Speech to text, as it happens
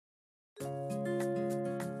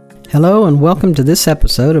Hello and welcome to this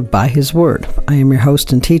episode of By His Word. I am your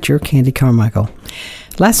host and teacher, Candy Carmichael.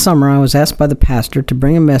 Last summer, I was asked by the pastor to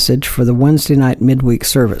bring a message for the Wednesday night midweek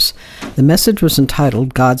service. The message was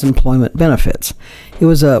entitled God's Employment Benefits. It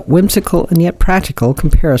was a whimsical and yet practical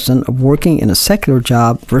comparison of working in a secular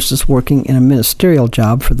job versus working in a ministerial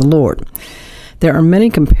job for the Lord. There are many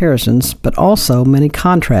comparisons, but also many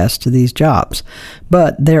contrasts to these jobs.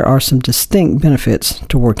 But there are some distinct benefits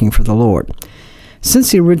to working for the Lord.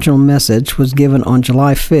 Since the original message was given on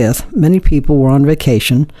July 5th, many people were on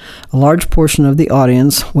vacation, a large portion of the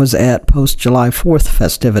audience was at post-July 4th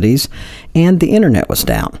festivities, and the internet was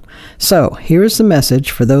down. So, here is the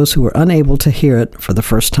message for those who were unable to hear it for the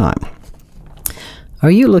first time.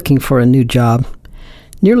 Are you looking for a new job?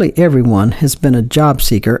 Nearly everyone has been a job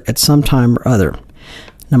seeker at some time or other.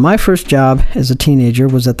 Now, my first job as a teenager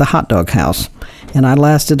was at the hot dog house, and I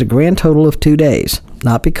lasted a grand total of 2 days.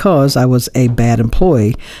 Not because I was a bad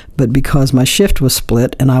employee, but because my shift was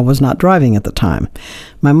split and I was not driving at the time.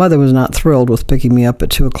 My mother was not thrilled with picking me up at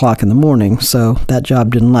 2 o'clock in the morning, so that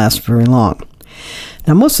job didn't last very long.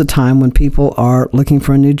 Now, most of the time when people are looking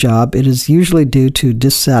for a new job, it is usually due to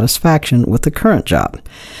dissatisfaction with the current job.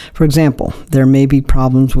 For example, there may be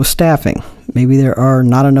problems with staffing. Maybe there are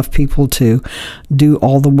not enough people to do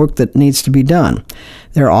all the work that needs to be done.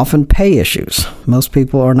 There are often pay issues. Most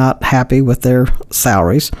people are not happy with their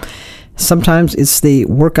salaries. Sometimes it's the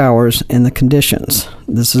work hours and the conditions.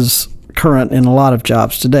 This is current in a lot of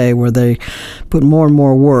jobs today where they put more and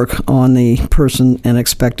more work on the person and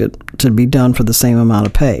expect it to be done for the same amount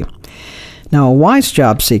of pay. Now, a wise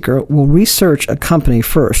job seeker will research a company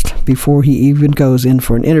first before he even goes in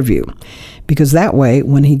for an interview, because that way,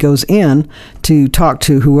 when he goes in to talk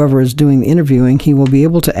to whoever is doing the interviewing, he will be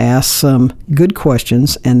able to ask some good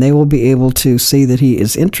questions, and they will be able to see that he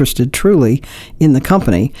is interested truly in the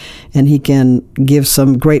company, and he can give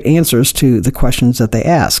some great answers to the questions that they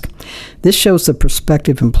ask. This shows the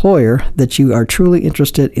prospective employer that you are truly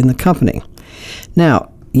interested in the company.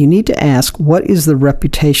 Now, you need to ask, what is the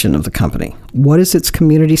reputation of the company? What is its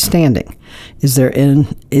community standing? Is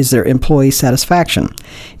there employee satisfaction?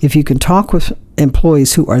 If you can talk with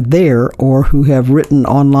employees who are there or who have written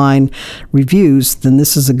online reviews, then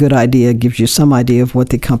this is a good idea. It gives you some idea of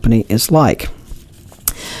what the company is like.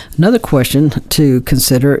 Another question to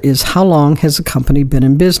consider is, how long has the company been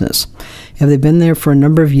in business? Have they been there for a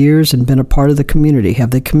number of years and been a part of the community?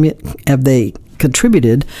 Have they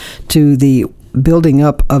contributed to the building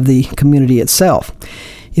up of the community itself?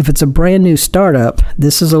 If it's a brand new startup,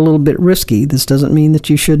 this is a little bit risky. This doesn't mean that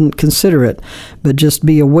you shouldn't consider it, but just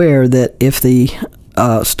be aware that if the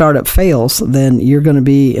startup fails, then you're going to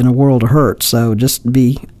be in a world of hurt. So just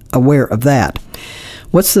be aware of that.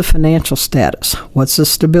 What's the financial status? What's the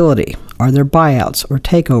stability? Are there buyouts or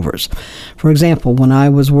takeovers? For example, when I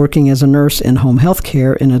was working as a nurse in home health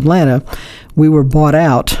care in Atlanta, we were bought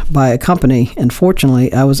out by a company, and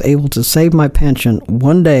fortunately, I was able to save my pension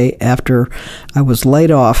one day after I was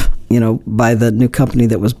laid off, by the new company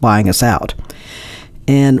that was buying us out.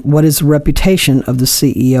 And what is the reputation of the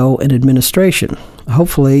CEO and administration?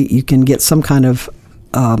 Hopefully, you can get some kind of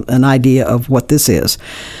an idea of what this is.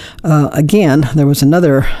 Again, there was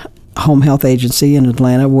another home health agency in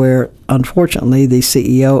Atlanta where, unfortunately, the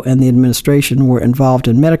CEO and the administration were involved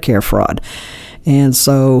in Medicare fraud. And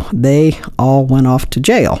so they all went off to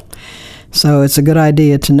jail. So it's a good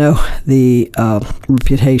idea to know the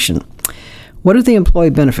reputation. What are the employee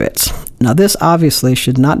benefits? Now, this obviously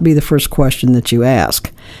should not be the first question that you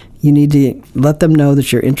ask. You need to let them know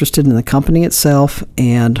that you're interested in the company itself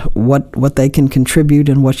and what they can contribute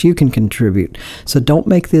and what you can contribute. So don't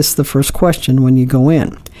make this the first question when you go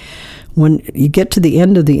in. When you get to the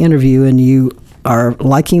end of the interview and you are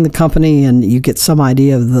liking the company and you get some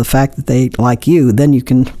idea of the fact that they like you, then you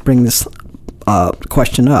can bring this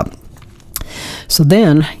question up. So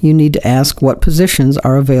then you need to ask what positions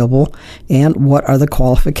are available and what are the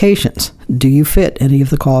qualifications. Do you fit any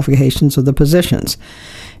of the qualifications of the positions?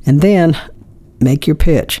 And then make your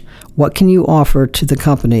pitch. What can you offer to the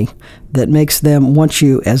company that makes them want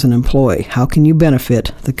you as an employee? How can you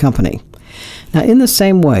benefit the company? Now, in the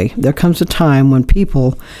same way, there comes a time when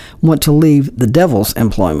people want to leave the devil's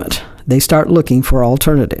employment. They start looking for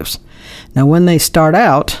alternatives. Now, when they start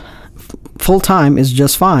out, full-time is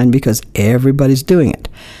just fine because everybody's doing it.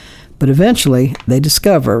 But eventually, they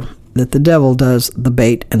discover that the devil does the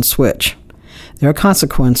bait and switch. There are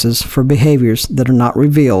consequences for behaviors that are not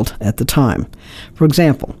revealed at the time. For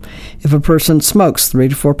example, if a person smokes 3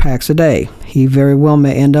 to 4 packs a day, he very well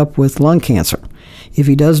may end up with lung cancer. If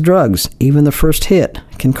he does drugs, even the first hit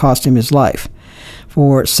can cost him his life.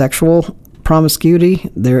 For sexual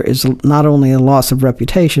promiscuity, there is not only a loss of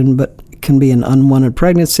reputation, but can be an unwanted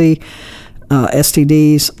pregnancy,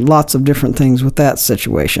 STDs, lots of different things with that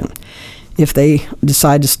situation. If they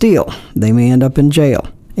decide to steal, they may end up in jail.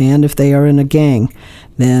 And if they are in a gang,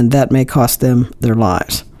 then that may cost them their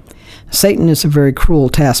lives. Satan is a very cruel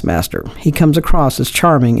taskmaster. He comes across as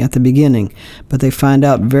charming at the beginning, but they find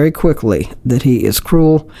out very quickly that he is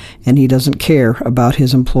cruel and he doesn't care about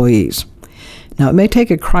his employees. Now, it may take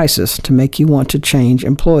a crisis to make you want to change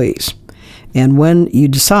employees. And when you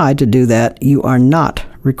decide to do that, you are not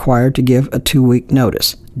required to give a 2-week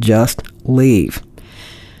notice. Just leave.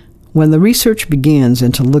 When the research begins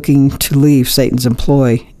into looking to leave Satan's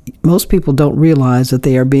employ, most people don't realize that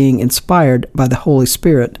they are being inspired by the Holy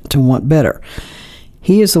Spirit to want better.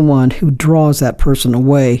 He is the one who draws that person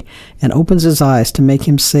away and opens his eyes to make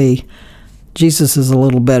him see, Jesus is a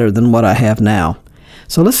little better than what I have now.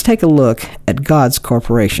 So let's take a look at God's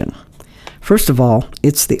corporation. First of all,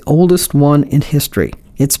 it's the oldest one in history.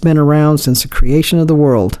 It's been around since the creation of the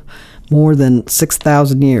world, more than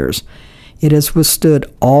 6,000 years. It has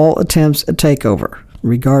withstood all attempts at takeover,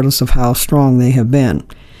 regardless of how strong they have been.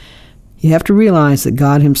 You have to realize that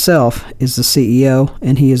God himself is the CEO,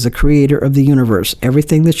 and he is the creator of the universe.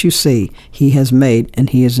 Everything that you see, he has made, and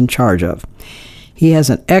he is in charge of. He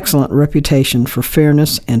has an excellent reputation for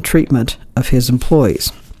fairness and treatment of his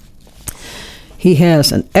employees. He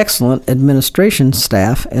has an excellent administration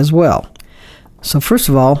staff as well. So first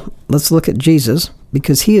of all, let's look at Jesus,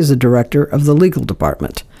 because he is the director of the legal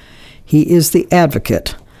department. He is the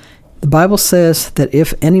advocate. The Bible says that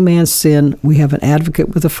if any man sin, we have an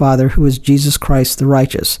advocate with the Father, who is Jesus Christ the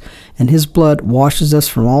righteous, and his blood washes us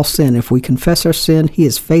from all sin. If we confess our sin, he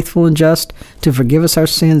is faithful and just to forgive us our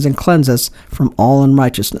sins and cleanse us from all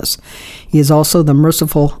unrighteousness. He is also the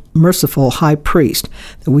merciful high priest,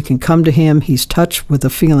 that we can come to him. He's touched with the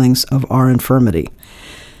feelings of our infirmity.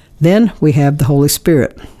 Then we have the Holy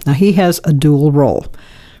Spirit. Now, he has a dual role.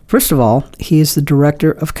 First of all, he is the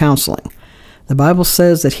director of counseling. The Bible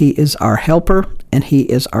says that he is our helper and he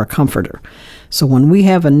is our comforter. So when we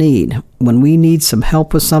have a need, when we need some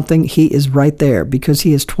help with something, he is right there, because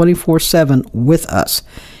he is 24/7 with us.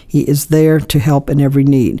 He is there to help in every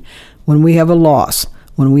need. When we have a loss,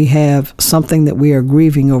 when we have something that we are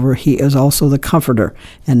grieving over, he is also the comforter,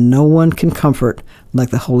 and no one can comfort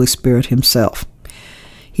like the Holy Spirit himself.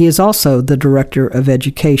 He is also the director of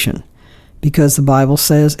education, because the Bible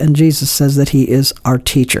says, and Jesus says, that he is our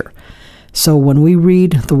teacher. So when we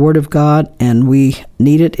read the Word of God and we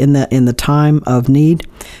need it in the time of need,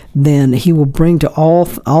 then he will bring to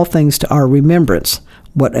all things to our remembrance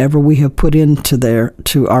whatever we have put into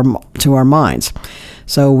to our minds.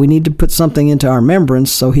 So we need to put something into our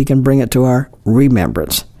remembrance so he can bring it to our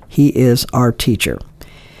remembrance. He is our teacher.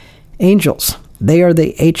 Angels, they are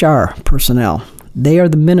the HR personnel. They are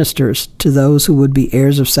the ministers to those who would be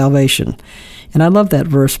heirs of salvation. And I love that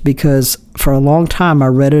verse, because for a long time I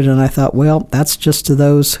read it and I thought, well, that's just to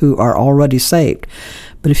those who are already saved.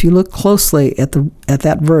 But if you look closely at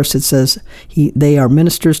that verse, it says they are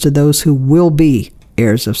ministers to those who will be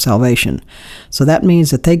heirs of salvation. So that means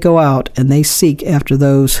that they go out and they seek after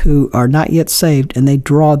those who are not yet saved, and they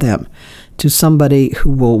draw them to somebody who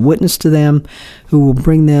will witness to them, who will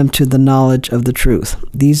bring them to the knowledge of the truth.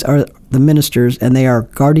 These are the ministers, and they are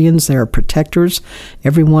guardians, they are protectors.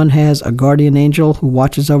 Everyone has a guardian angel who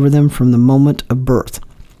watches over them from the moment of birth.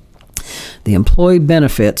 The employee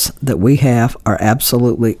benefits that we have are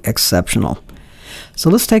absolutely exceptional. So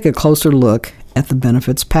let's take a closer look at the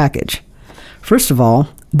benefits package. First of all,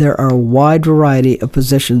 there are a wide variety of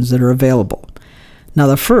positions that are available. Now,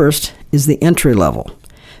 the first is the entry level.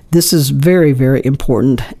 This is very, very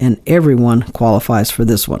important, and everyone qualifies for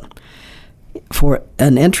this one. For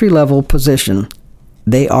an entry-level position,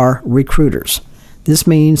 they are recruiters. This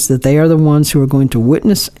means that they are the ones who are going to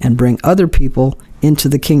witness and bring other people into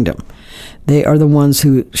the kingdom. They are the ones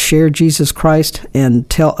who share Jesus Christ and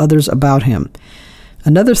tell others about him.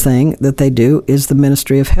 Another thing that they do is the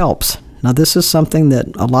ministry of helps. Now, this is something that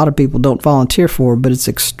a lot of people don't volunteer for, but it's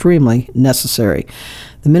extremely necessary.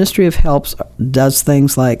 The ministry of helps does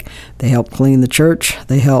things like they help clean the church,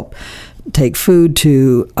 they help take food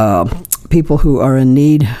to people who are in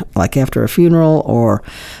need, like after a funeral or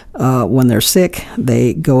when they're sick.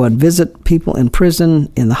 They go and visit people in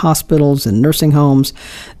prison, in the hospitals, in nursing homes.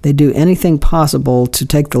 They do anything possible to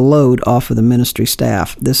take the load off of the ministry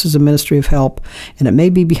staff. This is a ministry of help, and it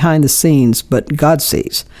may be behind the scenes, but God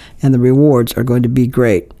sees, and the rewards are going to be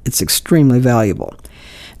great. It's extremely valuable.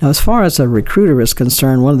 Now, as far as a recruiter is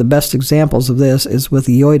concerned, one of the best examples of this is with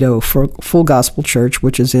the Yoido Full Gospel Church,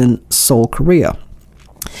 which is in Seoul, Korea.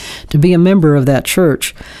 To be a member of that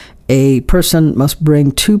church, a person must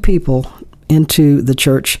bring 2 people into the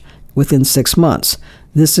church within 6 months.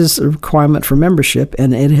 This is a requirement for membership,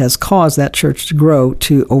 and it has caused that church to grow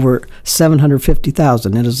to over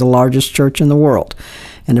 750,000. It is the largest church in the world.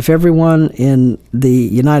 And if everyone in the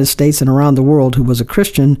United States and around the world who was a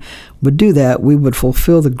Christian would do that, we would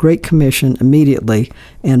fulfill the Great Commission immediately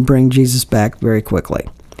and bring Jesus back very quickly.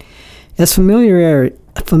 As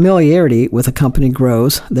familiarity with a company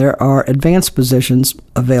grows, there are advanced positions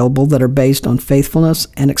available that are based on faithfulness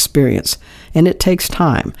and experience, and it takes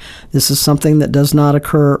time. This is something that does not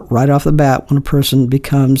occur right off the bat when a person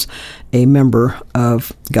becomes a member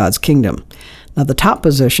of God's kingdom. Now, the top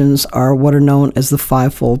positions are what are known as the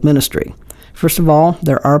fivefold ministry. First of all,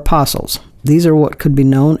 there are apostles. These are what could be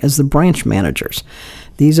known as the branch managers.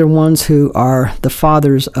 These are ones who are the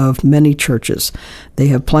fathers of many churches. They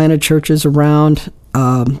have planted churches around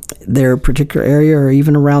their particular area or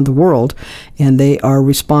even around the world, and they are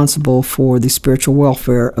responsible for the spiritual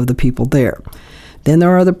welfare of the people there. Then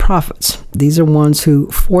there are the prophets. These are ones who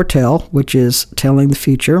foretell, which is telling the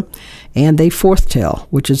future, and they forthtell,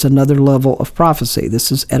 which is another level of prophecy.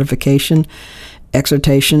 This is edification,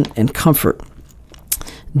 exhortation, and comfort.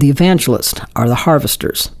 The evangelists are the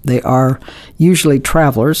harvesters. They are usually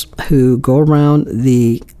travelers who go around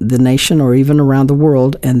the nation or even around the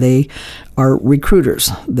world, and they are recruiters.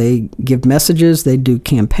 They give messages, they do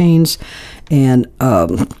campaigns, and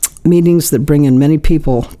meetings that bring in many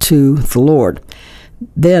people to the Lord.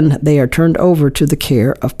 Then they are turned over to the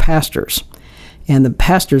care of pastors. And the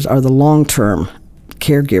pastors are the long-term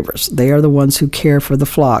caregivers. They are the ones who care for the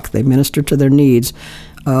flock. They minister to their needs,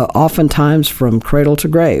 oftentimes from cradle to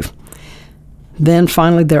grave. Then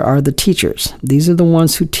finally there are the teachers. These are the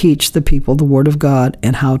ones who teach the people the Word of God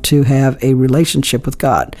and how to have a relationship with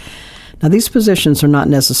God. Now, these positions are not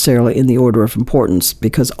necessarily in the order of importance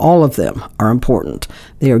because all of them are important.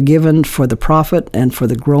 They are given for the profit and for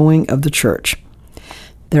the growing of the church.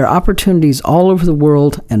 There are opportunities all over the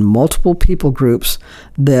world and multiple people groups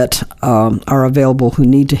that are available who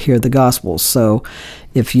need to hear the gospel. So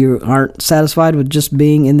if you aren't satisfied with just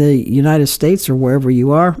being in the United States or wherever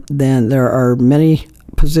you are, then there are many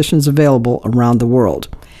positions available around the world.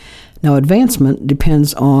 Now, advancement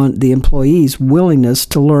depends on the employee's willingness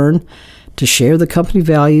to learn, to share the company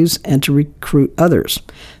values, and to recruit others.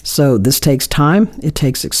 So this takes time, it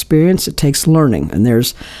takes experience, it takes learning, and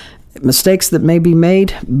there's mistakes that may be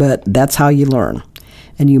made, but that's how you learn.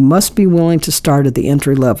 And you must be willing to start at the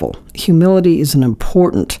entry level. Humility is an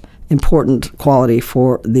important quality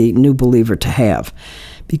for the new believer to have,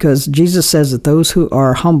 because Jesus says that those who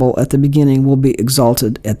are humble at the beginning will be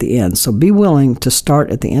exalted at the end. So be willing to start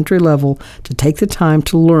at the entry level, to take the time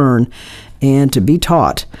to learn and to be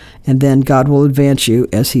taught, and then God will advance you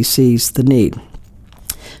as He sees the need.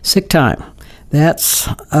 Sick time. That's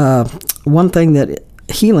one thing that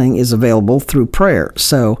healing is available through prayer.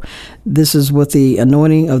 So this is with the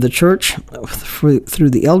anointing of the church through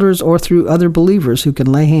the elders or through other believers who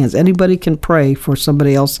can lay hands. Anybody can pray for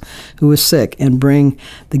somebody else who is sick and bring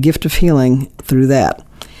the gift of healing through that.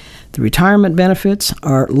 The retirement benefits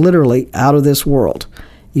are literally out of this world.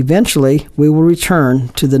 Eventually, we will return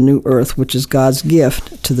to the new earth, which is God's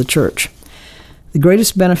gift to the church. The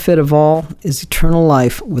greatest benefit of all is eternal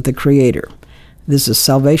life with the Creator. This is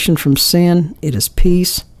salvation from sin, it is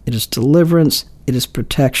peace, it is deliverance, it is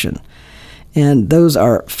protection. And those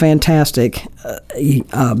are fantastic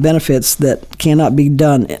benefits that cannot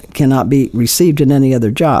be received in any other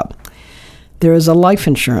job. There is a life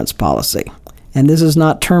insurance policy, and this is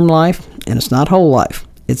not term life, and it's not whole life.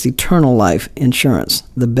 It's eternal life insurance,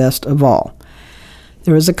 the best of all.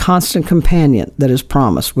 There is a constant companion that is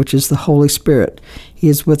promised, which is the Holy Spirit. He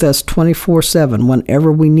is with us 24/7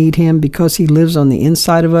 whenever we need Him because He lives on the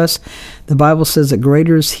inside of us. The Bible says that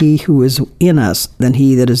greater is He who is in us than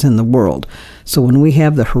he that is in the world. So when we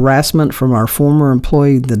have the harassment from our former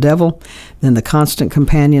employee, the devil, then the constant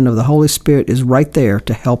companion of the Holy Spirit is right there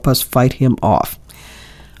to help us fight him off.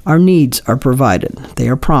 Our needs are provided. They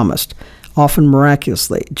are promised, often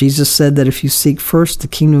miraculously. Jesus said that if you seek first the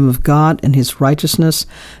kingdom of God and His righteousness,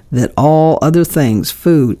 that all other things,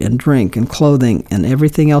 food and drink and clothing and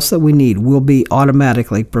everything else that we need, will be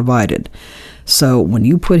automatically provided. So when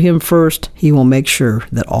you put Him first, He will make sure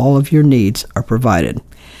that all of your needs are provided.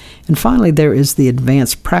 And finally, there is the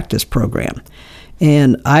advanced practice program.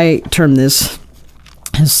 And I term this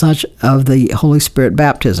as such of the Holy Spirit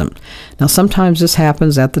baptism. Now, sometimes this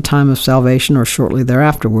happens at the time of salvation or shortly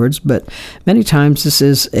thereafterwards, but many times this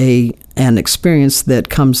is an experience that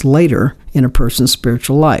comes later in a person's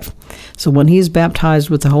spiritual life. So when he is baptized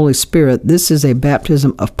with the Holy Spirit, this is a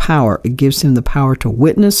baptism of power. It gives him the power to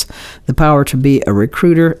witness, the power to be a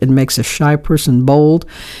recruiter. It makes a shy person bold.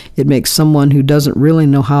 It makes someone who doesn't really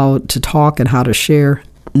know how to talk and how to share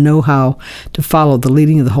know how to follow the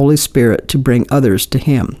leading of the Holy Spirit to bring others to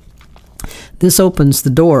him. This opens the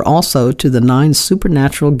door also to the 9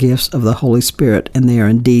 supernatural gifts of the Holy Spirit, and they are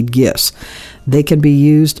indeed gifts. They can be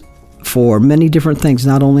used for many different things,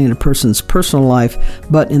 not only in a person's personal life,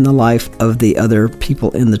 but in the life of the other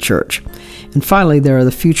people in the church. And finally, there are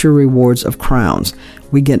the future rewards of crowns.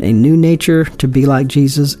 We get a new nature to be like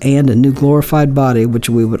Jesus and a new glorified body, which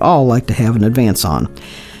we would all like to have an advance on.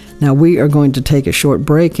 Now, we are going to take a short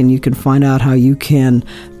break, and you can find out how you can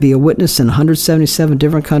be a witness in 177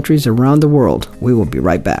 different countries around the world. We will be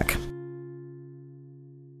right back.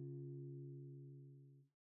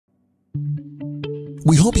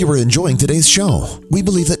 We hope you are enjoying today's show. We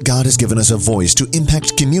believe that God has given us a voice to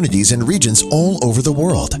impact communities and regions all over the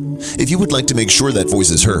world. If you would like to make sure that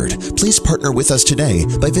voice is heard, please partner with us today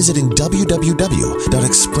by visiting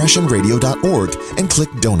www.expressionradio.org and click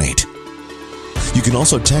Donate. You can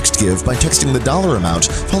also text give by texting the dollar amount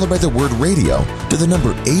followed by the word radio to the number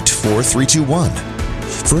 84321.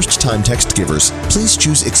 First-time text givers, please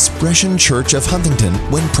choose Expression Church of Huntington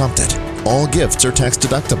when prompted. All gifts are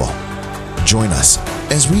tax-deductible. Join us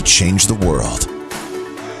as we change the world.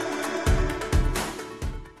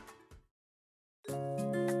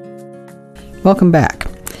 Welcome back.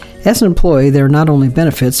 As an employee, there are not only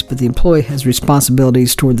benefits, but the employee has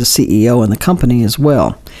responsibilities toward the CEO and the company as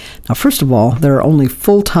well. Now, first of all, there are only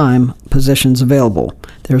full-time positions available.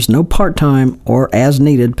 There's no part-time or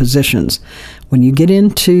as-needed positions. When you get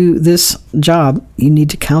into this job, you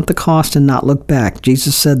need to count the cost and not look back.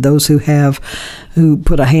 Jesus said those who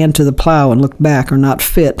put a hand to the plow and look back are not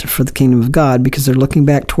fit for the kingdom of God because they're looking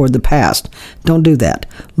back toward the past. Don't do that.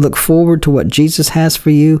 Look forward to what Jesus has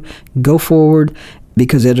for you. Go forward,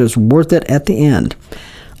 because it is worth it at the end.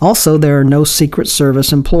 Also, there are no Secret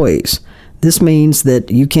Service employees. This means that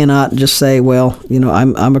you cannot just say, well,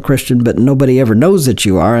 I'm a Christian, but nobody ever knows that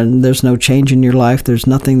you are, and there's no change in your life. There's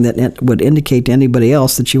nothing that would indicate to anybody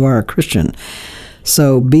else that you are a Christian.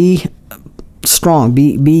 So be strong.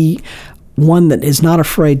 Be one that is not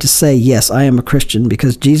afraid to say, yes, I am a Christian,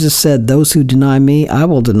 because Jesus said, those who deny me, I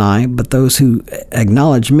will deny, but those who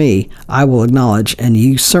acknowledge me, I will acknowledge, and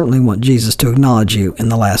you certainly want Jesus to acknowledge you in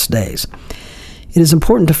the last days. It is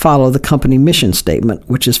important to follow the company mission statement,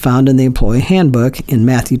 which is found in the employee handbook in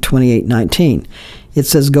Matthew 28:19. It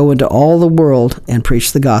says, go into all the world and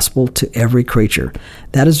preach the gospel to every creature.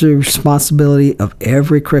 That is the responsibility of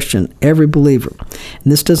every Christian, every believer.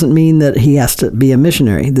 And this doesn't mean that he has to be a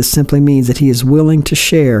missionary. This simply means that he is willing to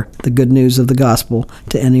share the good news of the gospel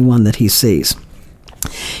to anyone that he sees.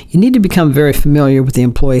 You need to become very familiar with the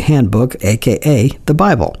employee handbook, aka the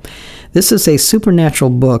Bible. This is a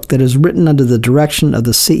supernatural book that is written under the direction of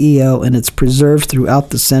the CEO, and it's preserved throughout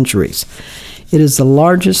the centuries. It is the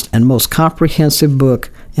largest and most comprehensive book,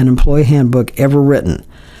 an employee handbook ever written.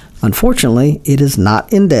 Unfortunately, it is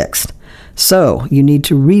not indexed. So you need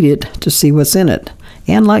to read it to see what's in it.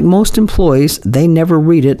 And like most employees, they never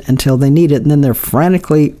read it until they need it, and then they're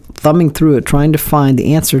frantically thumbing through it trying to find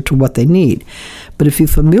the answer to what they need. But if you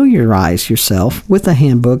familiarize yourself with the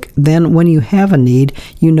handbook, then when you have a need,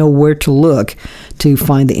 you know where to look to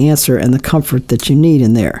find the answer and the comfort that you need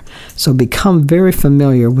in there. So become very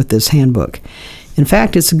familiar with this handbook. In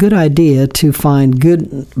fact, it's a good idea to find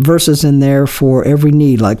good verses in there for every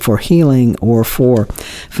need, like for healing or for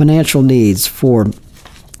financial needs, for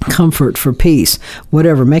comfort, for peace,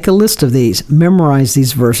 whatever. Make a list of these. Memorize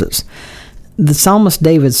these verses. The psalmist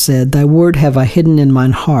David said, thy word have I hidden in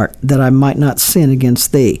mine heart, that I might not sin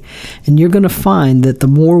against thee. And you're going to find that the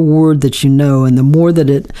more word that you know and the more that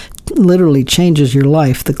it literally changes your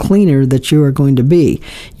life, the cleaner that you are going to be.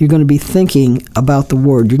 You're going to be thinking about the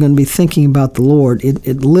word. You're going to be thinking about the Lord.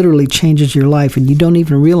 It literally changes your life, and you don't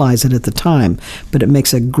even realize it at the time, but it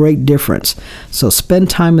makes a great difference. So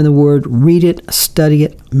spend time in the word, read it, study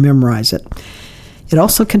it, memorize it. It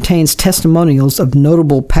also contains testimonials of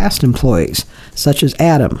notable past employees, such as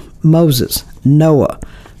Adam, Moses, Noah,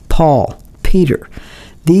 Paul, Peter.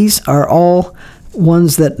 These are all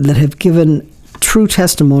ones that have given true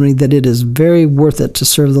testimony that it is very worth it to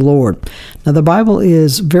serve the Lord. Now, the Bible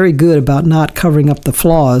is very good about not covering up the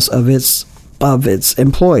flaws of its of its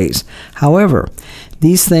employees. However,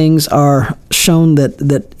 these things are shown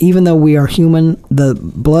that even though we are human, the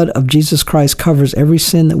blood of Jesus Christ covers every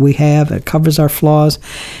sin that we have. It covers our flaws.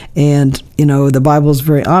 And, the Bible is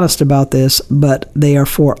very honest about this, but they are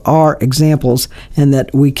for our examples and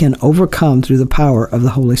that we can overcome through the power of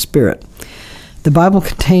the Holy Spirit. The Bible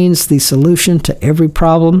contains the solution to every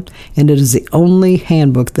problem, and it is the only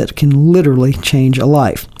handbook that can literally change a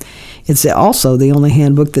life. It's also the only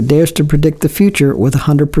handbook that dares to predict the future with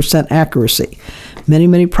 100% accuracy. Many,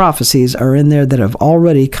 many prophecies are in there that have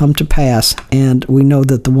already come to pass, and we know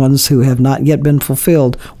that the ones who have not yet been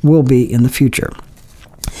fulfilled will be in the future.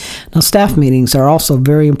 Now, staff meetings are also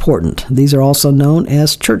very important. These are also known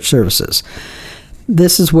as church services.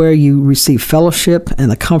 This is where you receive fellowship and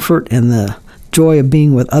the comfort and the joy of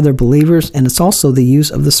being with other believers, and it's also the use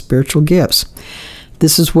of the spiritual gifts.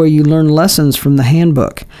 This is where you learn lessons from the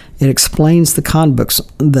handbook. It explains the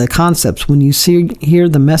concepts. When you hear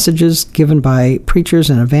the messages given by preachers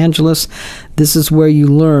and evangelists, this is where you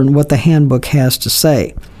learn what the handbook has to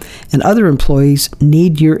say. And other employees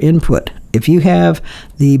need your input. If you have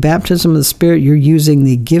the baptism of the Spirit, you're using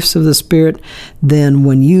the gifts of the Spirit, then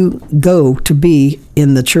when you go to be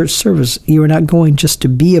in the church service, you are not going just to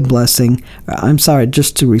be a blessing,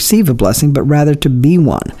 just to receive a blessing, but rather to be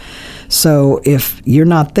one. So if you're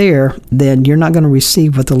not there, then you're not going to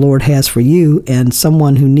receive what the Lord has for you, and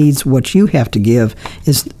someone who needs what you have to give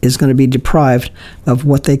is going to be deprived of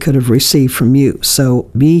what they could have received from you. So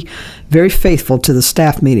be very faithful to the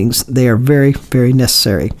staff meetings. They are very, very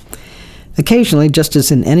necessary. Occasionally, just as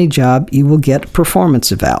in any job, you will get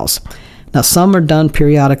performance evals. Now, some are done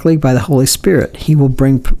periodically by the Holy Spirit. He will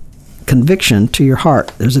bring conviction to your heart.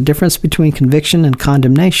 There's a difference between conviction and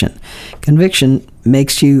condemnation. Conviction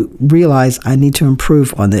makes you realize, I need to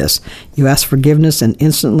improve on this. You ask forgiveness, and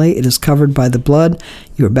instantly it is covered by the blood.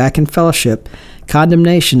 You are back in fellowship.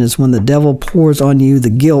 Condemnation is when the devil pours on you the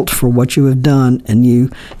guilt for what you have done, and you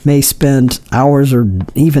may spend hours or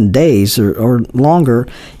even days or longer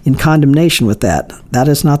in condemnation with that. That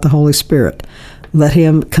is not the Holy Spirit. Let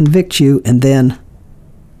him convict you and then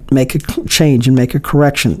make a change and make a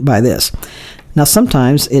correction by this. Now,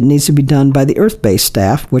 sometimes it needs to be done by the earth-based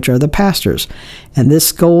staff, which are the pastors. And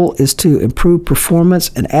this goal is to improve performance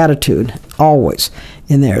and attitude always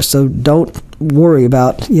in there. So don't worry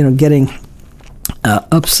about, getting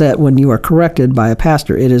upset when you are corrected by a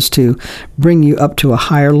pastor. It is to bring you up to a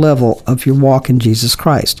higher level of your walk in Jesus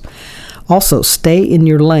Christ. Also, stay in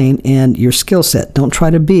your lane and your skill set. Don't try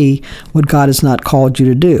to be what God has not called you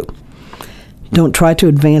to do. Don't try to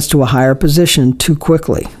advance to a higher position too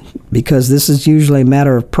quickly, because this is usually a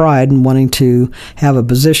matter of pride and wanting to have a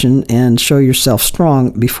position and show yourself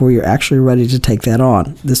strong before you're actually ready to take that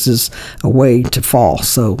on. This is a way to fall,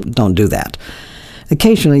 so don't do that.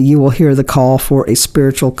 Occasionally, you will hear the call for a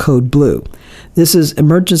spiritual code blue. This is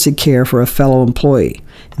emergency care for a fellow employee.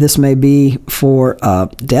 This may be for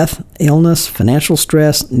death, illness, financial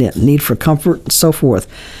stress, need for comfort, and so forth.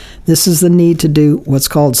 This is the need to do what's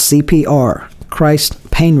called CPR, Christ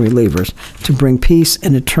pain relievers, to bring peace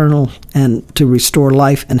and to restore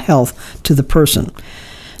life and health to the person.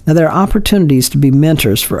 Now, there are opportunities to be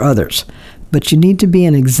mentors for others, but you need to be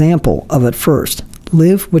an example of it first.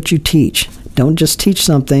 Live what you teach. Don't just teach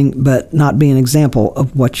something, but not be an example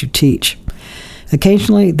of what you teach.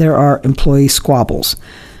 Occasionally, there are employee squabbles,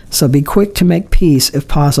 so be quick to make peace if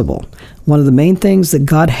possible. One of the main things that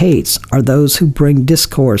God hates are those who bring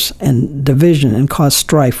discourse and division and cause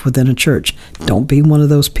strife within a church. Don't be one of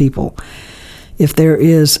those people. If there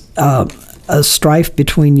is a strife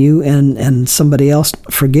between you and somebody else,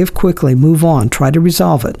 forgive quickly, move on, try to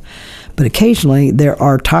resolve it. But occasionally there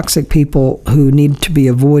are toxic people who need to be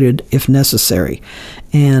avoided if necessary.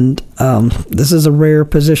 And this is a rare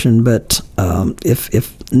position, but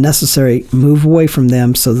if necessary, move away from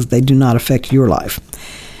them so that they do not affect your life.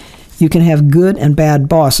 You can have good and bad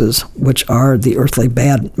bosses, which are the earthly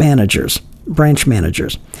bad managers, branch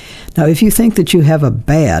managers. Now, if you think that you have a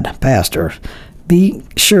bad pastor, be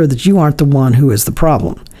sure that you aren't the one who is the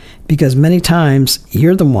problem, because many times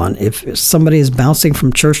you're the one. If somebody is bouncing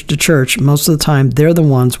from church to church, most of the time they're the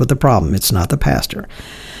ones with the problem. It's not the pastor.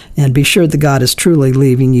 And be sure that God is truly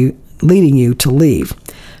leading you to leave.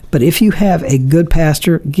 But if you have a good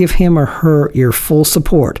pastor, give him or her your full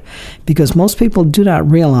support, because most people do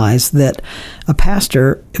not realize that a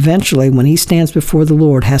pastor, eventually, when he stands before the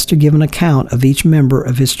Lord, has to give an account of each member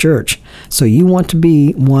of his church. So you want to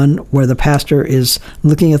be one where the pastor is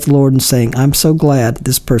looking at the Lord and saying, I'm so glad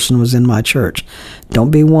this person was in my church.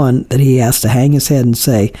 Don't be one that he has to hang his head and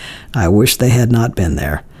say, I wish they had not been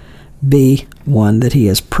there. Be one that he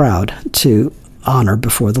is proud to honor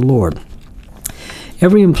before the Lord.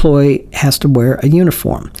 Every employee has to wear a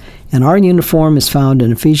uniform, and our uniform is found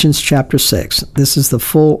in Ephesians chapter 6. This is the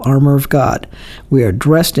full armor of God. We are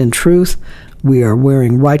dressed in truth. We are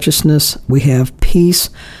wearing righteousness. We have peace.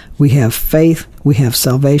 We have faith. We have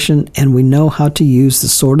salvation, and we know how to use the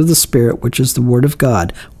sword of the Spirit, which is the Word of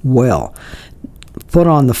God, well. Put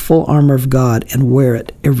on the full armor of God and wear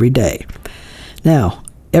it every day. Now,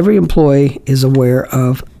 every employee is aware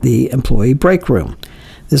of the employee break room.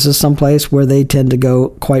 This is someplace where they tend to go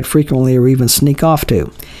quite frequently or even sneak off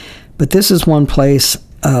to. But this is one place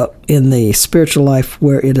in the spiritual life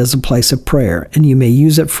where it is a place of prayer, and you may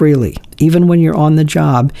use it freely. Even when you're on the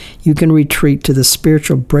job, you can retreat to the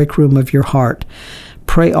spiritual break room of your heart.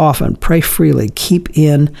 Pray often, pray freely, keep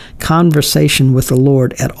in conversation with the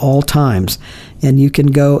Lord at all times, and you can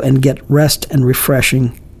go and get rest and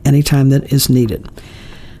refreshing anytime that is needed.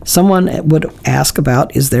 Someone would ask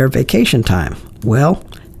about, is there vacation time? Well,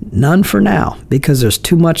 none for now, because there's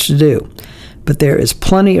too much to do. But there is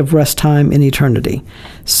plenty of rest time in eternity.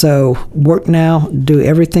 So work now, do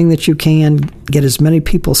everything that you can, get as many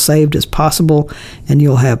people saved as possible, and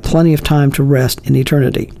you'll have plenty of time to rest in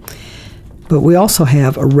eternity. But we also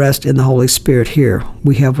have a rest in the Holy Spirit here.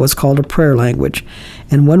 We have what's called a prayer language.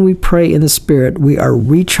 And when we pray in the Spirit, we are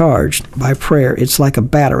recharged by prayer. It's like a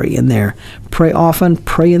battery in there. Pray often,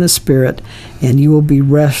 pray in the Spirit, and you will be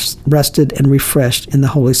rested and refreshed in the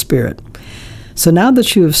Holy Spirit. So now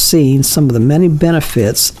that you have seen some of the many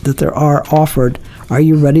benefits that there are offered, are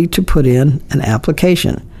you ready to put in an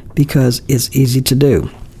application? Because it's easy to do.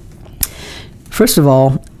 First of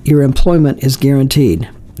all, your employment is guaranteed.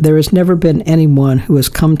 There has never been anyone who has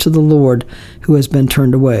come to the Lord who has been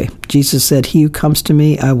turned away. Jesus said, "He who comes to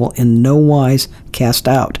me, I will in no wise cast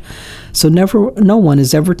out." So no one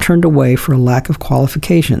is ever turned away for a lack of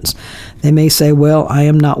qualifications. They may say, "Well, I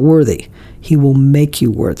am not worthy." He will make you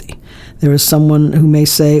worthy. There is someone who may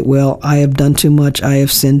say, "Well, I have done too much, I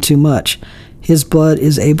have sinned too much." His blood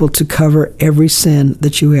is able to cover every sin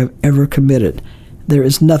that you have ever committed. There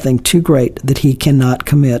is nothing too great that he cannot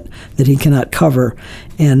commit, that he cannot cover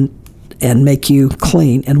and make you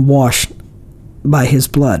clean and washed by his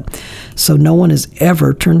blood. So no one is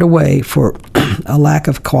ever turned away for a lack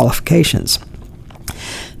of qualifications.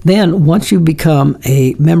 Then once you become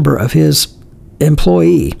a member of his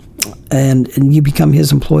employee and you become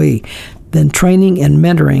his employee, then training and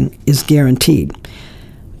mentoring is guaranteed.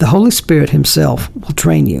 The Holy Spirit himself will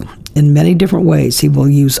train you. In many different ways, he will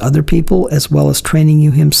use other people as well as training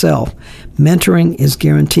you himself. Mentoring is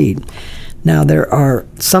guaranteed. Now, there are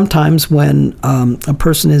sometimes when a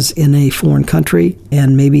person is in a foreign country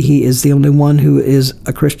and maybe he is the only one who is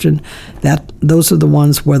a Christian, those are the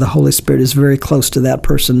ones where the Holy Spirit is very close to that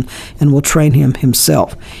person and will train him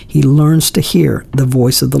himself. He learns to hear the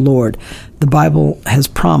voice of the Lord. The Bible has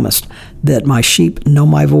promised that my sheep know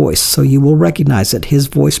my voice, so you will recognize it. His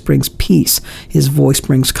voice brings peace. His voice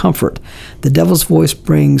brings comfort. The devil's voice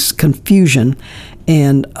brings confusion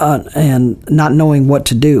and not knowing what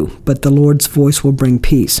to do, but the Lord's voice will bring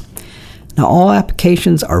peace. Now, all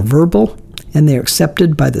applications are verbal, and they're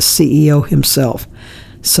accepted by the CEO himself.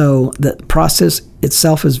 So the process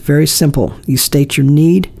itself is very simple. You state your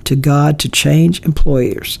need to God to change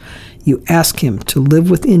employers. You ask him to live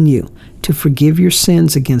within you, to forgive your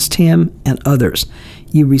sins against him and others.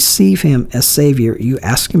 You receive him as Savior. You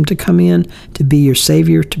ask him to come in, to be your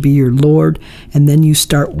Savior, to be your Lord, and then you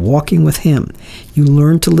start walking with him. You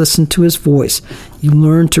learn to listen to his voice. You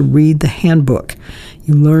learn to read the handbook.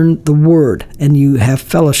 You learn the Word, and you have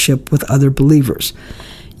fellowship with other believers.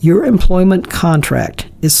 Your employment contract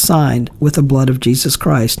is signed with the blood of Jesus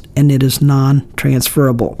Christ, and it is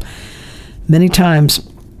non-transferable. Many times,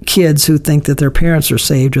 kids who think that their parents are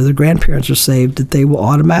saved or their grandparents are saved, that they will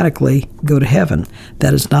automatically go to heaven.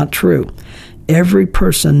 That is not true. Every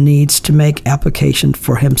person needs to make application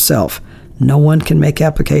for himself. No one can make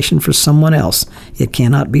application for someone else. It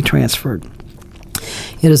cannot be transferred.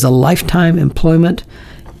 It is a lifetime employment,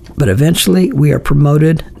 but eventually we are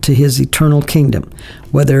promoted to his eternal kingdom,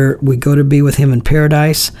 whether we go to be with him in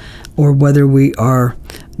paradise or whether we are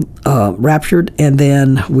raptured and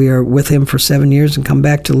then we are with him for 7 years and come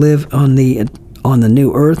back to live on the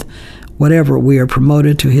new earth. Whatever, we are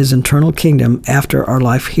promoted to his eternal kingdom after our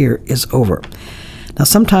life here is over. Now,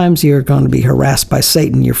 sometimes you're going to be harassed by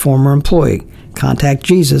Satan, your former employee. Contact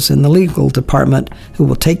Jesus in the legal department, who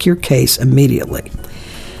will take your case immediately.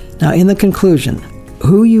 Now, in the conclusion,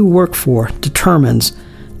 who you work for determines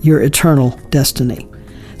your eternal destiny.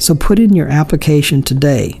 So put in your application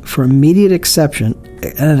today for immediate acceptance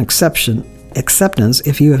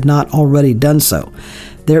if you have not already done so.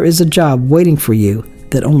 There is a job waiting for you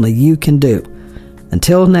that only you can do.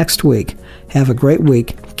 Until next week, Have a great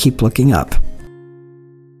week. Keep looking up.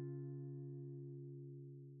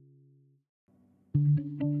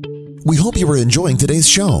 We hope you are enjoying today's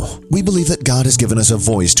show. We believe that God has given us a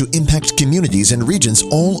voice to impact communities and regions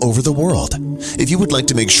all over the world. If you would like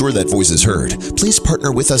to make sure that voice is heard, please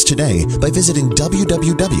partner with us today by visiting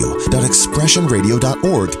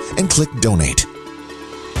www.expressionradio.org and click Donate.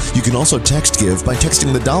 You can also text give by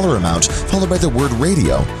texting the dollar amount followed by the word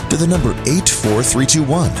radio to the number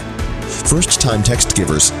 84321. First-time text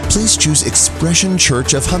givers, please choose Expression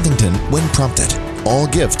Church of Huntington when prompted. All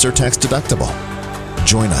gifts are tax deductible.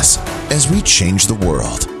 Join us as we change the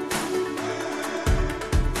world.